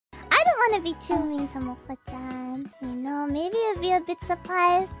want to be too mean to Moko-chan. You know, maybe you'd be a bit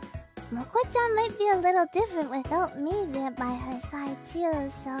surprised. Moko-chan might be a little different without me there by her side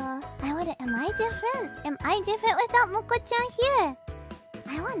too, so... Am I different? Am I different without Moko-chan here?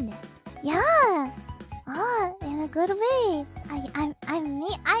 I wonder. Yeah! Oh, in a good way. I'm me.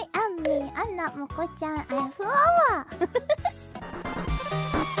 I am me. I'm not Moko-chan. I'm Fuwawa.